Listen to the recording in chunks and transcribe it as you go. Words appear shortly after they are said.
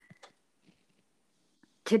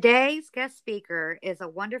Today's guest speaker is a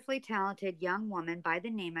wonderfully talented young woman by the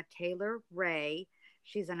name of Taylor Ray.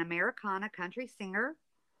 She's an Americana country singer.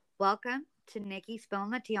 Welcome to Nikki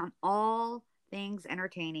Spilling the Tea on all things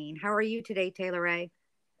entertaining. How are you today, Taylor Ray?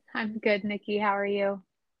 I'm good, Nikki. How are you?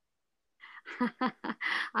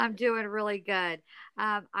 I'm doing really good.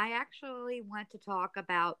 I actually want to talk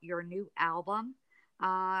about your new album,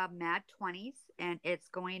 Mad 20s, and it's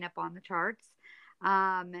going up on the charts.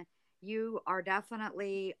 Um, you are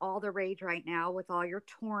definitely all the rage right now with all your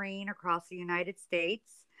touring across the United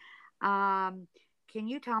States. Um, can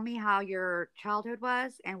you tell me how your childhood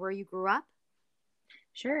was and where you grew up?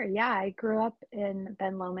 Sure. Yeah, I grew up in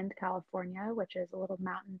Ben Lomond, California, which is a little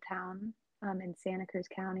mountain town in Santa Cruz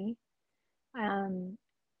County. Um,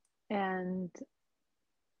 and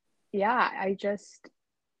yeah,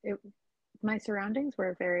 it, my surroundings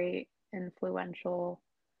were very influential.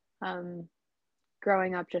 Um,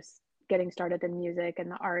 Growing up, just getting started in music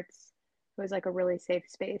and the arts, it was like a really safe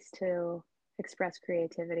space to express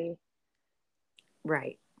creativity.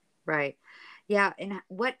 Right, right. Yeah. And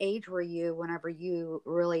what age were you whenever you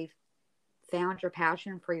really found your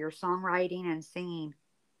passion for your songwriting and singing?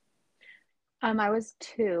 I was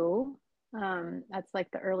two. That's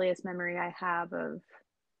like the earliest memory I have of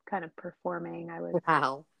kind of performing. I was,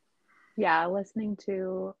 Wow. yeah, listening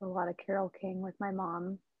to a lot of Carole King with my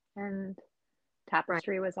mom, and Right.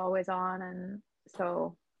 Tapestry was always on. And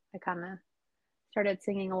so I kind of started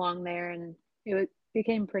singing along there, and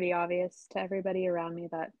became pretty obvious to everybody around me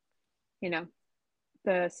that, you know,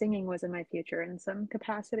 the singing was in my future in some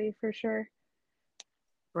capacity for sure.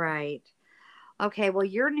 Right. Okay. Well,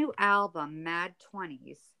 your new album, Mad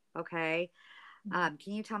 20s. Okay. Can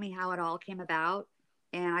you tell me how it all came about?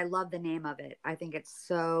 And I love the name of it. I think it's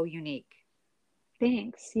so unique.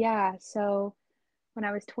 Thanks. Yeah. So when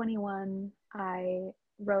I was 21, I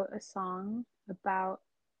wrote a song about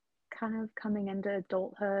kind of coming into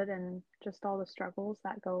adulthood and just all the struggles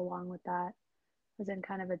that go along with that. I was in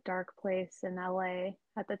kind of a dark place in LA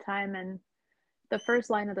at the time, and the first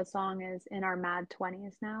line of the song is in our mad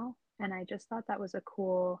 20s now, and I just thought that was a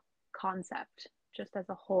cool concept just as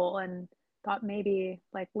a whole, and thought maybe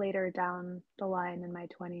like later down the line in my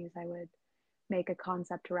 20s I would make a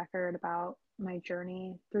concept record about my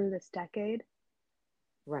journey through this decade.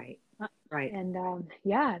 Right. Uh, Right. and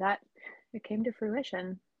yeah, that it came to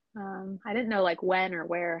fruition. I didn't know like when or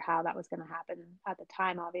where or how that was going to happen at the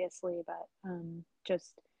time, obviously, but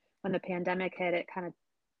just when the pandemic hit, it kind of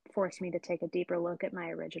forced me to take a deeper look at my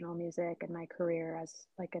original music and my career as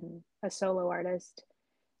like a solo artist.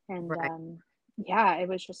 And Right. yeah, it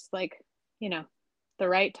was just like, you know, the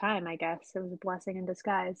right time, I guess. It was a blessing in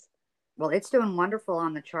disguise. Well, it's doing wonderful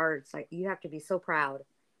on the charts. Like you have to be so proud.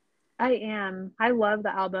 I am. I love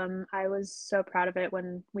the album. I was so proud of it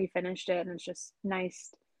when we finished it, and it's just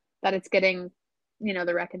nice that it's getting,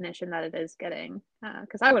 the recognition that it is getting.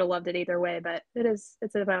 Because I would have loved it either way, but it's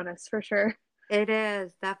a bonus for sure. It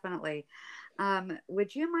is definitely.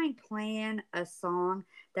 Would you mind playing a song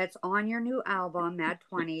that's on your new album, Mad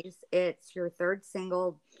 20s? It's your third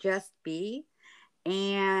single, Just Be.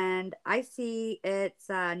 And I see it's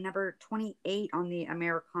number 28 on the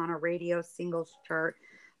Americana radio singles chart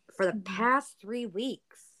for the Mhm. past 3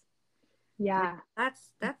 weeks. Now, Yeah. that's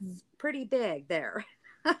Mhm. that's pretty big there.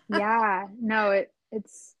 Yeah. No,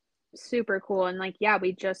 it's super cool. And like, yeah,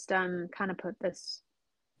 we just kind of put this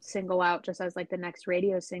single out just as like the next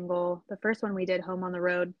radio single. The first one we did, Home on the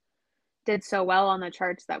Road, did so well on the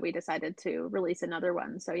charts that we decided to release another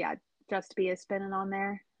one. So yeah, Just Be is spinning on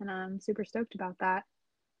there, and I'm super stoked about that.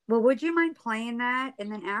 Well, would you mind playing that?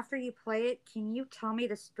 And then after you play it, can you tell me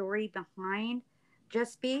the story behind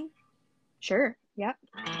Just Be? Sure. Yep.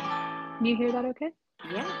 Can you hear that okay?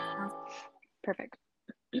 Yeah. Perfect.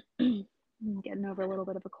 I'm getting over a little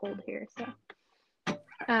bit of a cold here, so You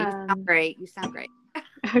sound um great. You sound great.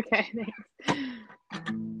 okay, thanks.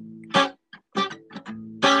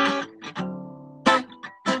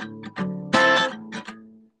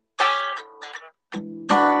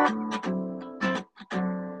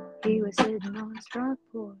 He was sitting on his front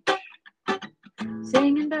porch,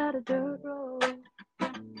 singing about a dirt road,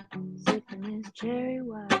 sipping his cherry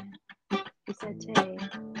wine. He said, Tay,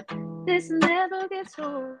 this never gets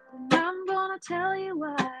old, and I'm gonna tell you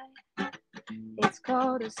why. It's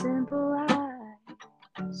called a simple lie.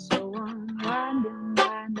 So unwind and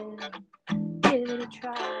wind and give it a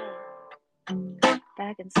try.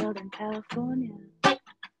 Back in Southern California,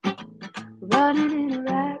 running in a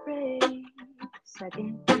rat race, I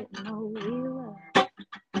can't get no wheel up.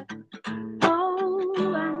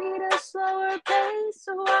 Oh, I need a slower pace,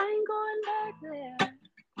 so I ain't going back there.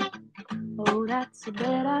 Oh, that's a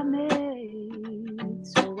bet I made.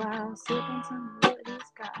 So while, sip on some of what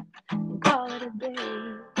he's got, and call it a day.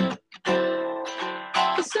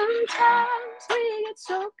 But sometimes we get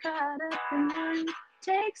so caught up in what it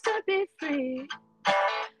takes to be free,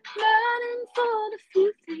 running for the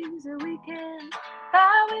few things that we can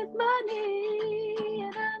buy with money.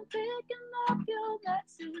 And I'm picking up your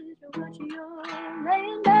message of what you're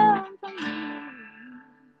laying down for me.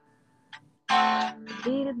 The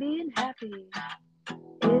key to being happy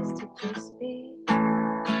is to just be.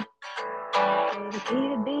 Yeah, the key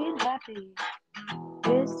to being happy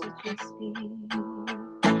is to just be.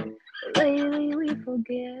 But lately we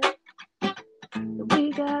forget that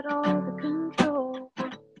we got all the control.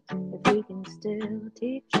 If we can still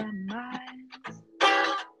teach our minds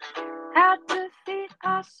how to feed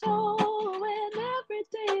our soul, when every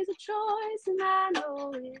day's a choice, and I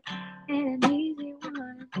know it ain't an easy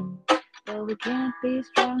one. But we can't be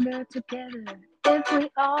stronger together if we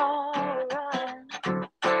all run.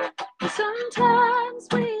 Sometimes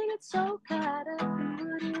we get so caught up in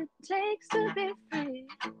what it takes to be free,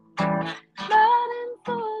 running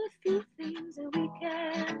for the few things that we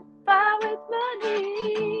can buy with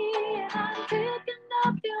money. And I'm picking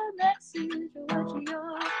up your message of what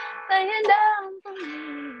you're laying down for me.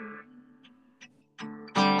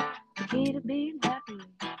 The key to being happy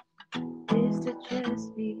is to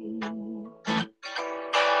just be.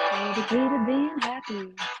 Oh, the key to being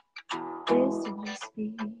happy is to just be.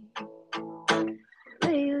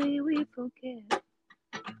 Lately we forget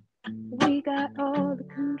we got all the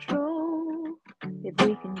control. If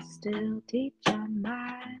we can still teach our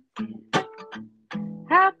minds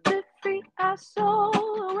how to free our soul,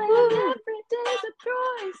 when every day's a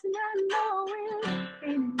choice, and I know it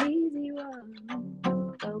ain't an easy one.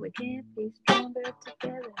 But we can't be stronger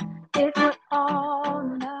together if we all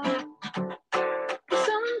know.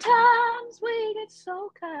 Sometimes we get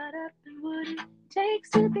so caught up in what it takes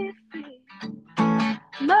to be free,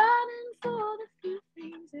 running for the few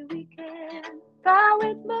things that we can buy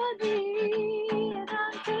with money. And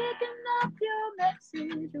I'm picking up your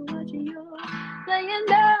message of what you're laying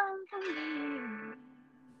down for me.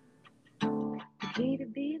 The key to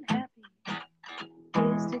being happy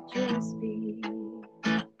is to just be.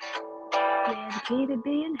 Yeah, the key to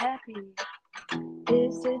being happy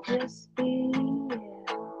is to just be. Yeah.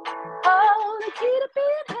 Oh, the key to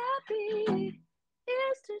being happy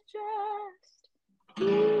is to just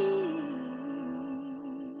be.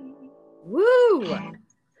 Woo!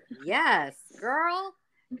 Yes, girl,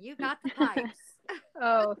 you got the pipes.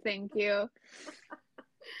 Oh, thank you.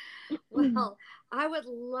 Well, I would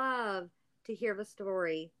love to hear the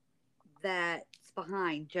story that's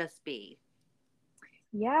behind Just Be.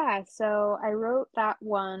 Yeah, so I wrote that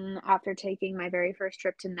one after taking my very first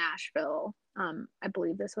trip to Nashville. I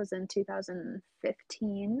believe this was in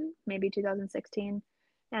 2015, maybe 2016.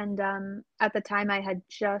 And at the time, I had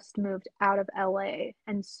just moved out of LA.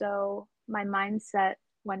 And so my mindset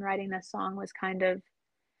when writing this song was kind of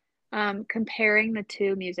comparing the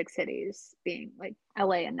two music cities, being like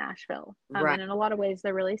LA and Nashville. Right. And in a lot of ways,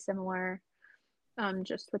 they're really similar,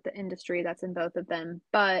 just with the industry that's in both of them.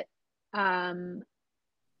 But um,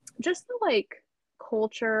 just the like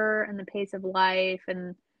culture and the pace of life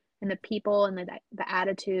and the people and the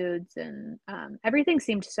attitudes and everything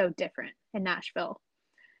seemed so different in Nashville.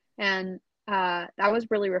 And that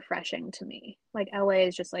was really refreshing to me. Like LA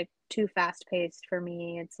is just like too fast paced for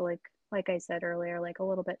me. It's like I said earlier, like a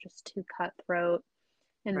little bit just too cutthroat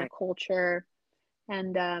in the Right. culture.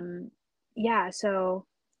 And yeah, so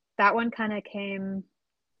that one kind of came,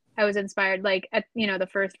 I was inspired, like at, the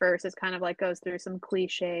first verse is kind of like goes through some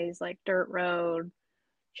cliches like dirt road,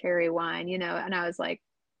 cherry wine, and I was like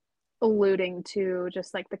alluding to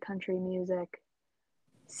just like the country music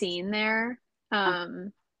scene there. Uh,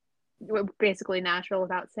 Um Basically Nashville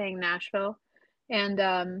without saying Nashville. And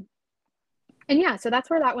yeah, so that's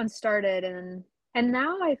where that one started. And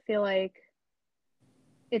now I feel like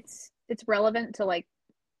it's relevant to like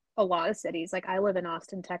a lot of cities. Like I live in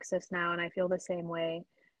Austin, Texas now, and I feel the same way.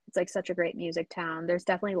 It's like such a great music town. There's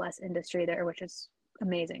definitely less industry there, which is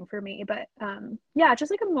amazing for me. But yeah, just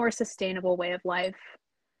like a more sustainable way of life,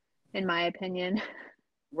 in my opinion.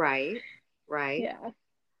 right. Right. Yeah.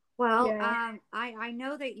 Well, Yeah. I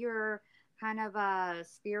know that you're kind of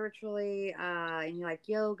spiritually and you like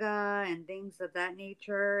yoga and things of that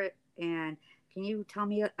nature. And can you tell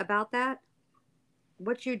me about that?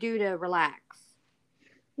 What you do to relax?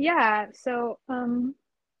 Yeah. So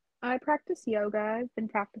I practice yoga. I've been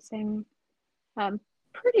practicing um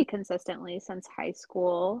pretty consistently since high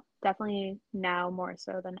school. Definitely now more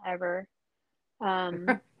so than ever.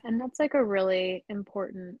 And that's like a really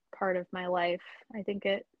important part of my life. I think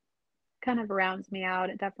it kind of rounds me out.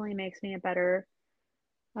 It definitely makes me a better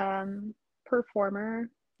performer.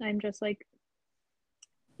 I'm just like,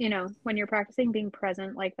 when you're practicing being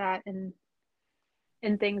present like that in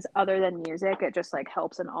things other than music, it just like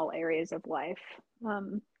helps in all areas of life.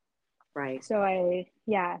 Um, Right. so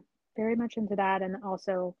yeah, very much into that. And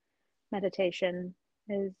also meditation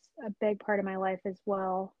is a big part of my life as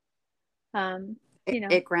well. Um, It, you know,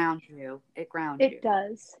 it grounds you. It grounds it you.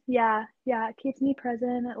 does. Yeah. Yeah. It keeps me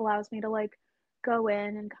present. It allows me to like go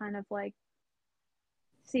in and kind of like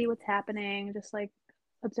see what's happening, just like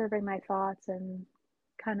observing my thoughts and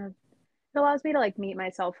kind of it allows me to like meet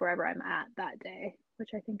myself wherever I'm at that day,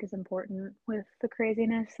 which I think is important with the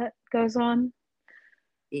craziness that goes on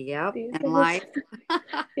Yep. these In days. life.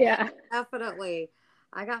 Yeah. Definitely.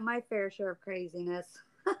 I got my fair share of craziness.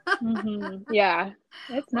 Yeah.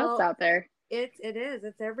 It's nuts Well, out there. it is.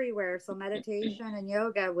 It's everywhere. So meditation and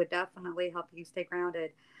yoga would definitely help you stay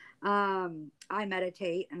grounded. I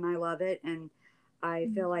meditate and I love it, and I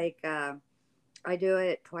feel like I do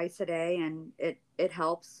it twice a day, and it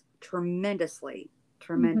helps tremendously, Mm-hmm.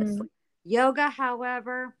 tremendously. Yoga,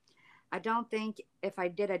 however, I don't think if I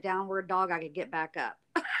did a downward dog, I could get back up.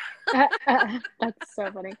 That's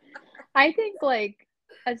so funny. I think like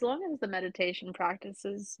as long as the meditation practice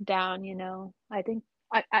is down, I think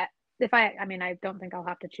I if I mean I don't think I'll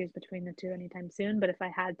have to choose between the two anytime soon, but if I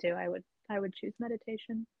had to, I would choose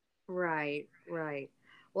meditation. Right, right.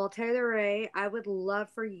 Well, Taylor Ray, I would love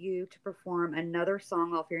for you to perform another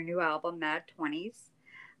song off your new album, Mad 20s.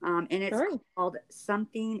 And it's Sure. called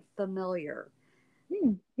Something Familiar.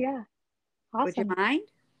 Yeah. Would you Awesome. mind?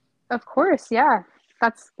 Of course, yeah.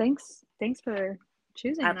 That's thanks for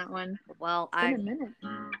choosing I, that one. well, It's been a minute.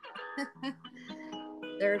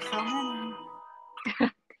 there's so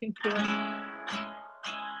many. Thank you.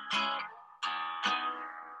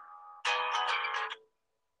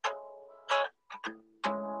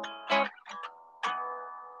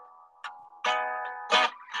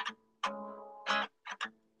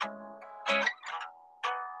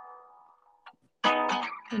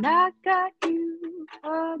 And I got you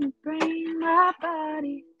on the brain, my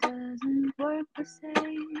body doesn't work the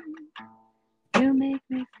same. You make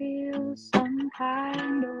me feel some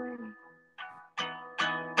kind of way.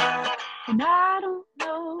 And I don't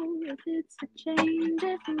know if it's a change,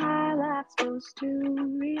 if my life's supposed to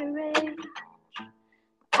rearrange.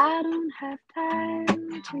 I don't have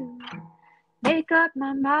time to make up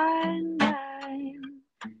my mind. I'm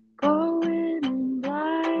going in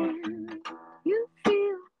blind. You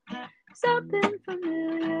feel something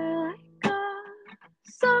familiar, like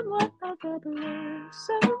somewhat of a blur,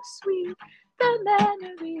 so sweet. The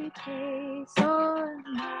memory tastes on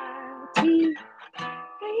my teeth,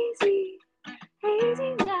 hazy,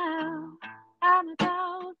 hazy now. I'm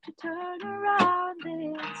about to turn around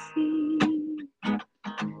and see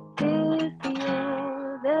if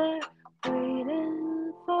you're there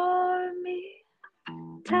waiting for me.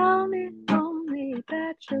 Tell me, lonely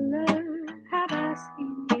bachelor, have I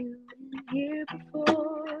seen you in here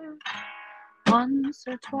before? Once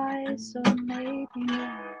or twice, or maybe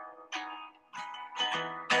more.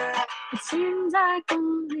 It seems like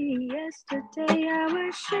only yesterday I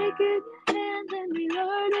was shaking your hand and we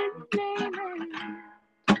learned your name.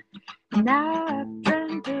 And now I've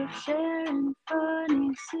dreamt of sharing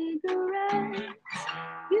funny cigarettes.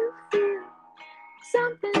 You feel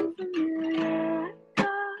something familiar, like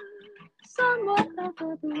somewhat of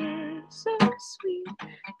a blur, so sweet.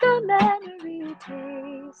 The memory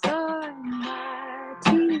tastes on my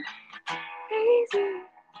teeth, hazy,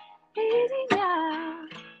 hazy now.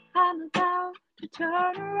 I'm about to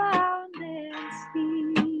turn around and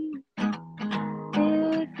see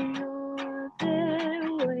if you're there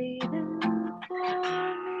waiting for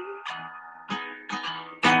me.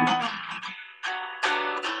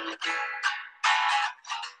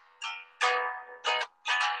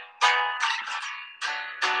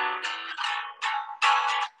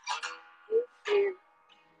 You feel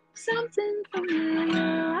something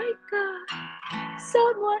familiar, like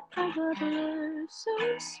somewhat of a blur, so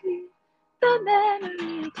sweet. The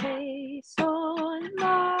memory tastes on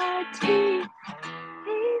my teeth,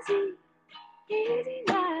 hazy, hazy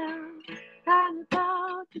now. I'm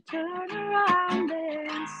about to turn around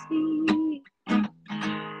and see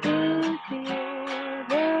if you're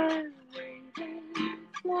there waiting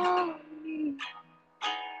for me.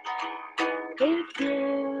 If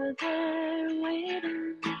you're there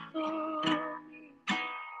waiting for me.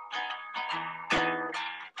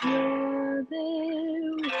 You're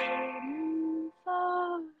there waiting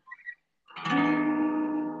for me.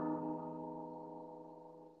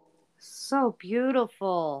 So so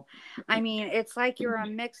beautiful. I mean, it's like you're a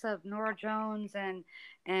mix of Nora Jones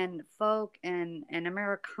and folk and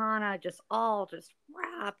Americana, just all just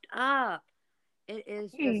wrapped up. It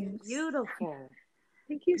is just Thanks. beautiful.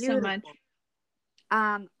 Thank you so much.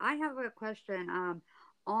 Beautiful. I have a question.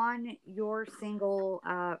 On your single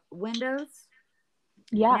Windows.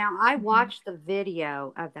 Yeah. Now, I Mhm. watched the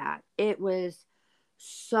video of that. It was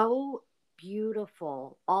so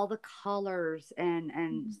beautiful. All the colors and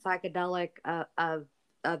Mhm. psychedelic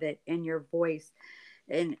of it in your voice.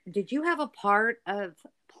 And did you have a part of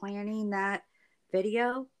planning that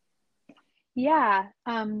video? Yeah,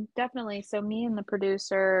 definitely. So me and the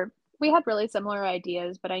producer, we had really similar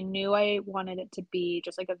ideas, but I knew I wanted it to be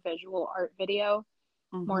just like a visual art video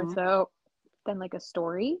more Mm-hmm. so than like a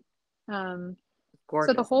story. Um, so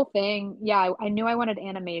the Gorgeous. whole thing, yeah, I knew I wanted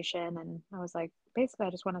animation, and I was like, basically, I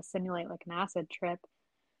just want to simulate like an acid trip.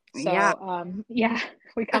 Yeah. So, yeah,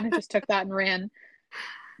 we kind of just took that and ran.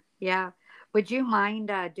 Yeah. Would you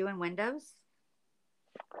mind doing Windows?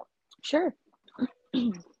 Sure.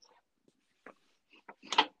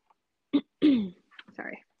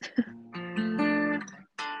 Sorry.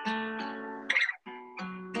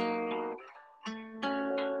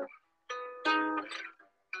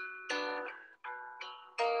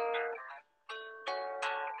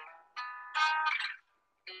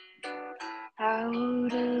 Out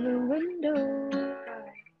of the window,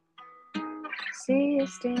 I see you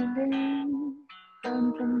standing,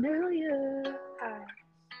 unfamiliar eyes,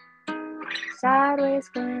 sideways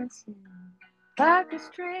glancing, like a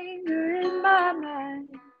stranger in my mind.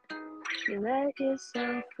 You let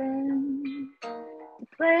yourself in, to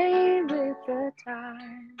play with the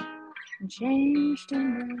time, and change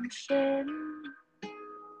dimension,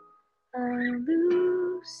 a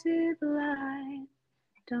lucid light.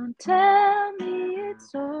 Don't tell me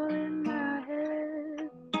it's all in my head.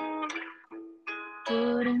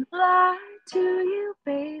 Wouldn't lie to you,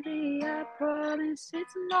 baby. I promise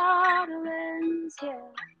it's not a lens,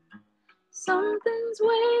 yeah. Something's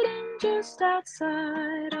waiting just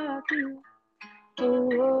outside of you. A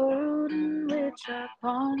world in which our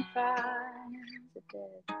confines are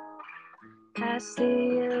dead. I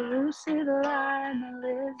see a lucid line that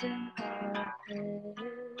lives in our head.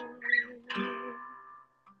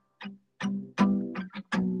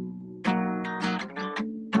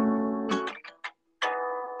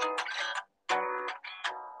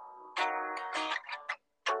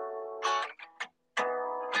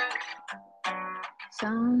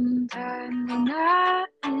 Sometimes when I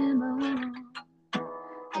am alone,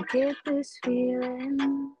 I get this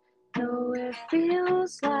feeling nowhere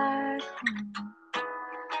feels like home.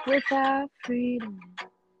 Without freedom,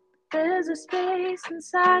 there's a space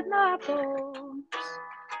inside my bones,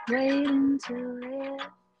 waiting to lift,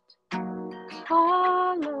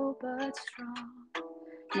 hollow but strong.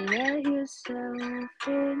 You let yourself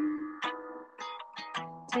in,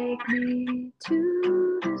 take me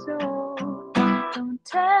to the zone. Don't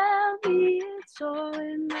tell me it's all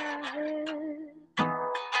in my head.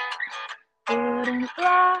 Wouldn't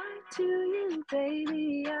lie to you,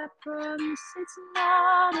 baby. I promise it's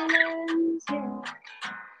not a lens, yeah.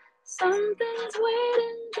 Something's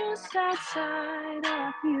waiting just outside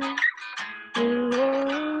of you. The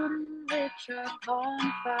world in which our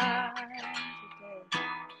confines are dead.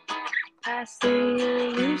 I see a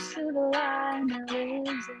lucid line that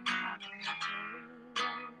lives in my head.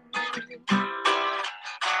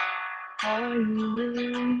 Are you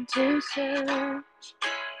willing to search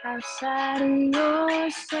outside of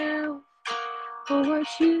yourself for what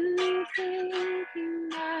you think you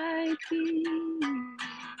might be?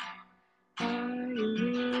 Are you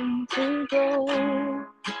willing to go?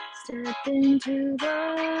 Step into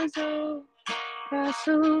the zone, cross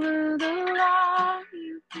over the line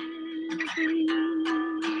you can be.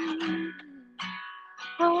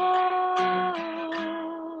 Oh,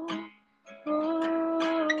 oh.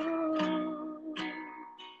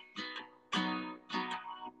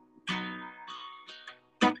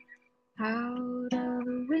 Out of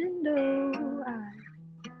the window, I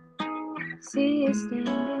see you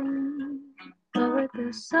standing, but with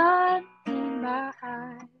the sun in my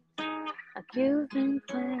eyes, like you've been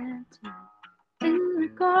planted in the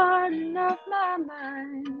garden of my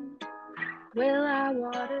mind. Will I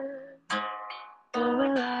water, or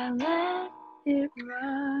will I let it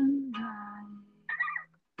run dry?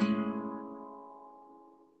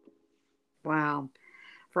 Wow.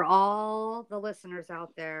 For all the listeners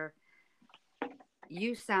out there,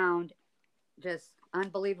 you sound just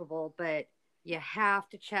unbelievable, but you have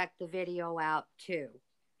to check the video out too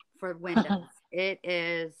for Windows. It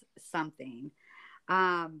is something.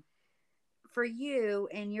 Um, for you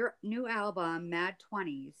and your new album, Mad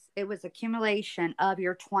 20s, it was accumulation of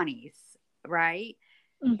your 20s, right?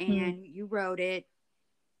 Mm-hmm. And you wrote it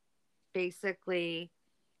basically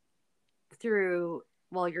through,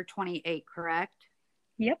 well, you're 28, correct?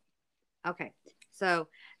 Yep. Okay. So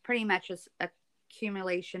pretty much just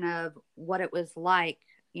accumulation of what it was like,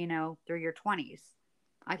 through your 20s.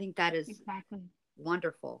 I think that is Exactly.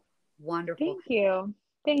 wonderful. Wonderful. Thank you. Uh,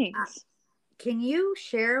 Thanks. Can you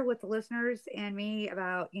share with the listeners and me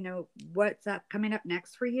about, what's up coming up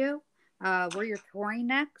next for you? Where you're touring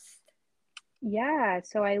next? Yeah,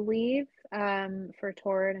 so I leave for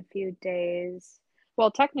tour in a few days.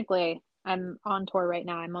 Well, technically, I'm on tour right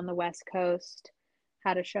now. I'm on the West Coast.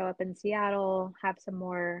 Had a show up in Seattle, have some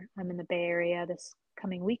more. I'm in the Bay Area this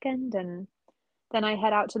coming weekend, and then I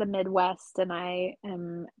head out to the Midwest, and I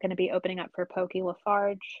am going to be opening up for Pokey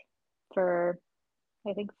Lafarge for,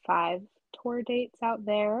 I think, 5 tour dates out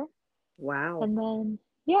there. Wow. And then,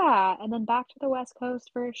 yeah, and then back to the West Coast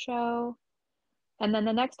for a show. And then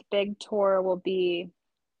the next big tour will be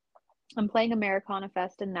I'm playing Americana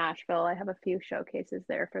Fest in Nashville. I have a few showcases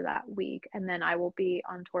there for that week. And then I will be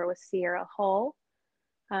on tour with Sierra Hull,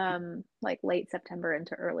 like late September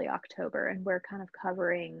into early October. And we're kind of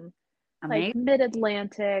covering like Amazing.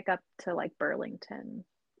 mid-Atlantic up to like Burlington,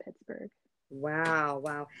 Pittsburgh. Wow.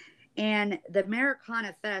 Wow. And the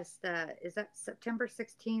Americana Fest, is that September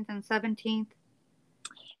 16th and 17th?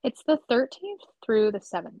 It's the 13th through the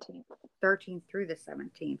 17th. 13th through the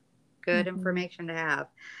 17th. Good Mm-hmm. information to have.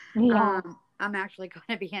 Yeah. I'm actually going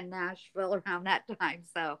to be in Nashville around that time.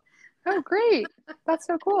 So Oh, great. That's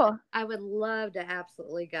so cool. I would love to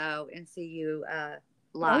absolutely go and see you Oh,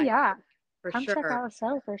 live yeah. for Come check sure. out a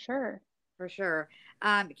show for sure. For sure.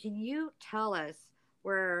 Can you tell us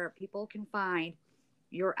where people can find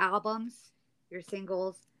your albums, your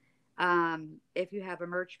singles, if you have a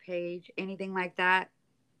merch page, anything like that?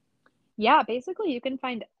 Yeah, basically you can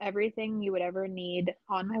find everything you would ever need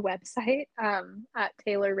on my website at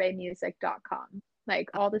taylorraymusic.com. Like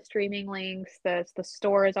all the streaming links, the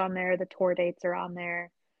store is on there, the tour dates are on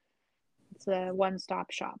there. It's a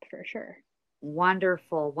one-stop shop for sure.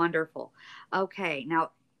 Wonderful, wonderful. Okay,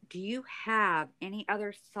 now do you have any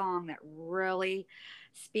other song that really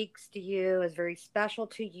speaks to you, is very special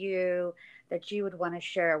to you, that you would want to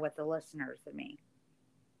share with the listeners and me?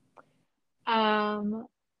 Um,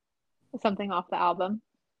 Something off the album.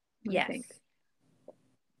 Let me think. Yes.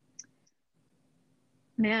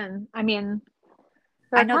 Man, I mean,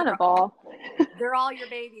 I they're know kind of all they're all your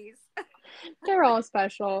babies. they're all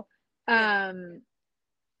special. Yeah. Um,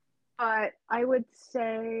 but I would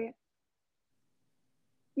say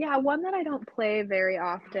yeah, one that I don't play very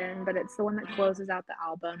often, but it's the one that closes out the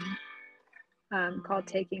album, called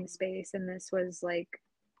Taking Space. And this was like,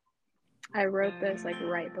 I wrote this like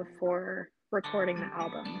right before recording the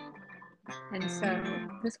album. And so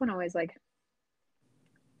this one always like,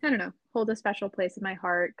 I don't know, holds a special place in my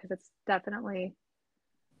heart because it's definitely,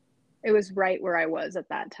 it was right where I was at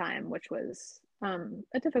that time, which was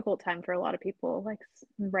a difficult time for a lot of people, like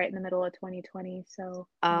right in the middle of 2020. So,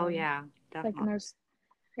 Oh yeah, like the definitely. most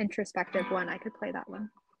introspective one, I could play that one.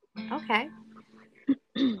 Okay.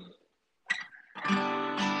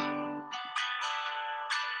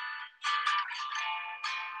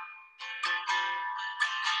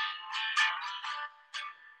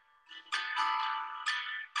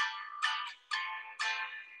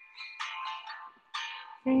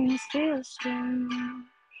 Things feel strange.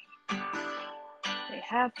 They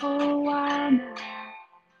have for a while now.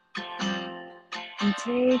 I'm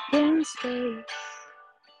taking space.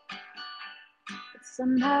 But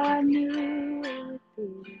somehow I knew it would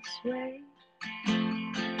be this way.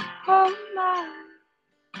 Oh my,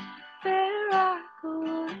 there I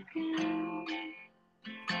go again.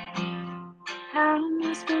 How am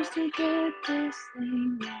I supposed to get this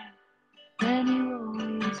thing right when you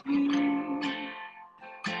always win?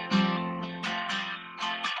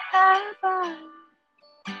 Have I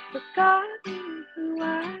forgotten who I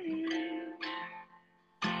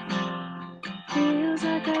am? Feels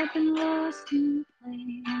like I've been lost in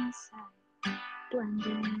plain sight,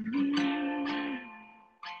 blending in.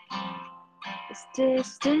 This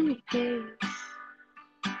distant gaze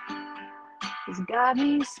has got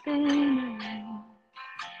me spinning.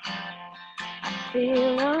 I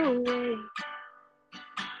feel awake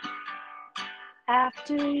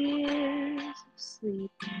after years of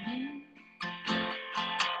sleeping.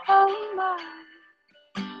 Oh my,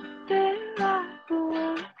 there I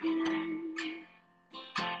go again.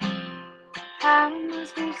 How am I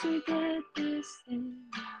supposed to get this thing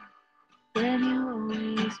when you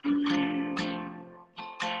always win?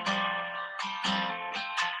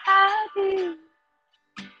 Have you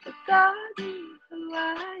got me who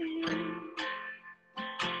I am.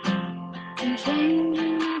 I'm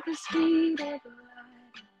changing at the speed of light.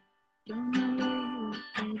 Don't know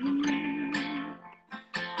where you're heading.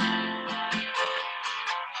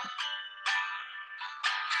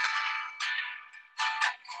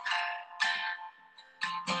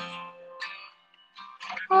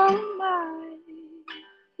 Oh my,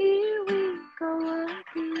 here we go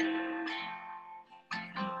again.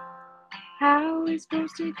 How are we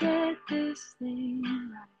supposed to get this thing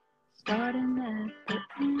right? Starting at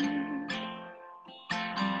the end.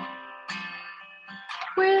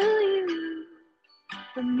 Will you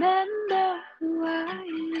remember who I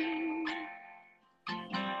am?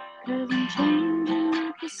 'Cause I'm changing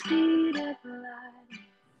at the speed of light.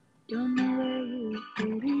 Don't know where you're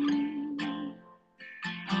heading.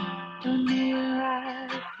 Don't know where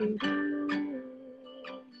I fit in.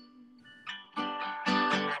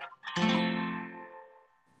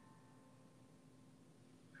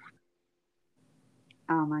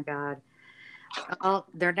 Oh my God. Oh,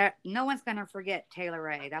 they're not, no one's gonna forget Taylor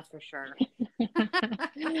Ray, that's for sure.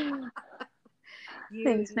 you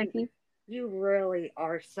Thanks, you Nikki. you really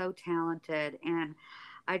are so talented, and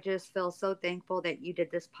I just feel so thankful that you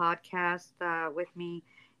did this podcast with me.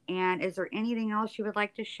 And is there anything else you would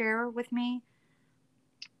like to share with me?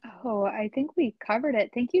 Oh, I think we covered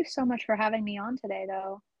it. Thank you so much for having me on today,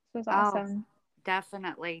 though. This was Oh, awesome.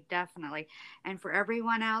 definitely, definitely. And for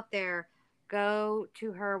everyone out there, go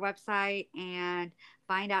to her website and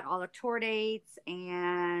find out all the tour dates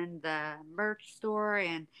and the merch store,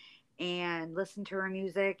 and listen to her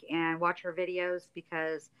music and watch her videos,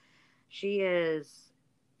 because she is,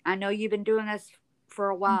 I know you've been doing this for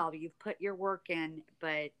a while. You've put your work in,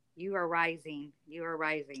 but you are rising. You are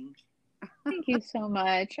rising. Thank you so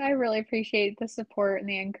much. I really appreciate the support and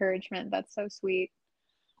the encouragement. That's so sweet.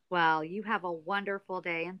 Well, you have a wonderful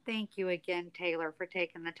day. And thank you again, Taylor, for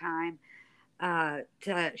taking the time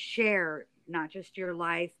to share not just your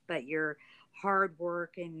life, but your hard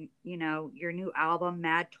work and, your new album,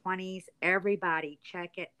 Mad 20s. Everybody,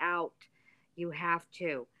 check it out. You have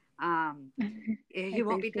to. Um, I you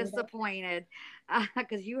won't be appreciate it. disappointed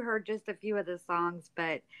because you heard just a few of the songs,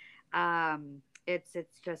 but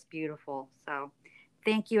it's just beautiful. So,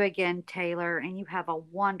 thank you again, Taylor, and you have a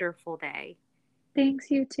wonderful day.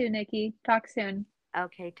 Thanks, you too, Nikki. Talk soon.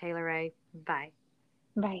 Okay, Taylor Ray. Bye.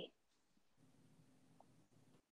 Bye.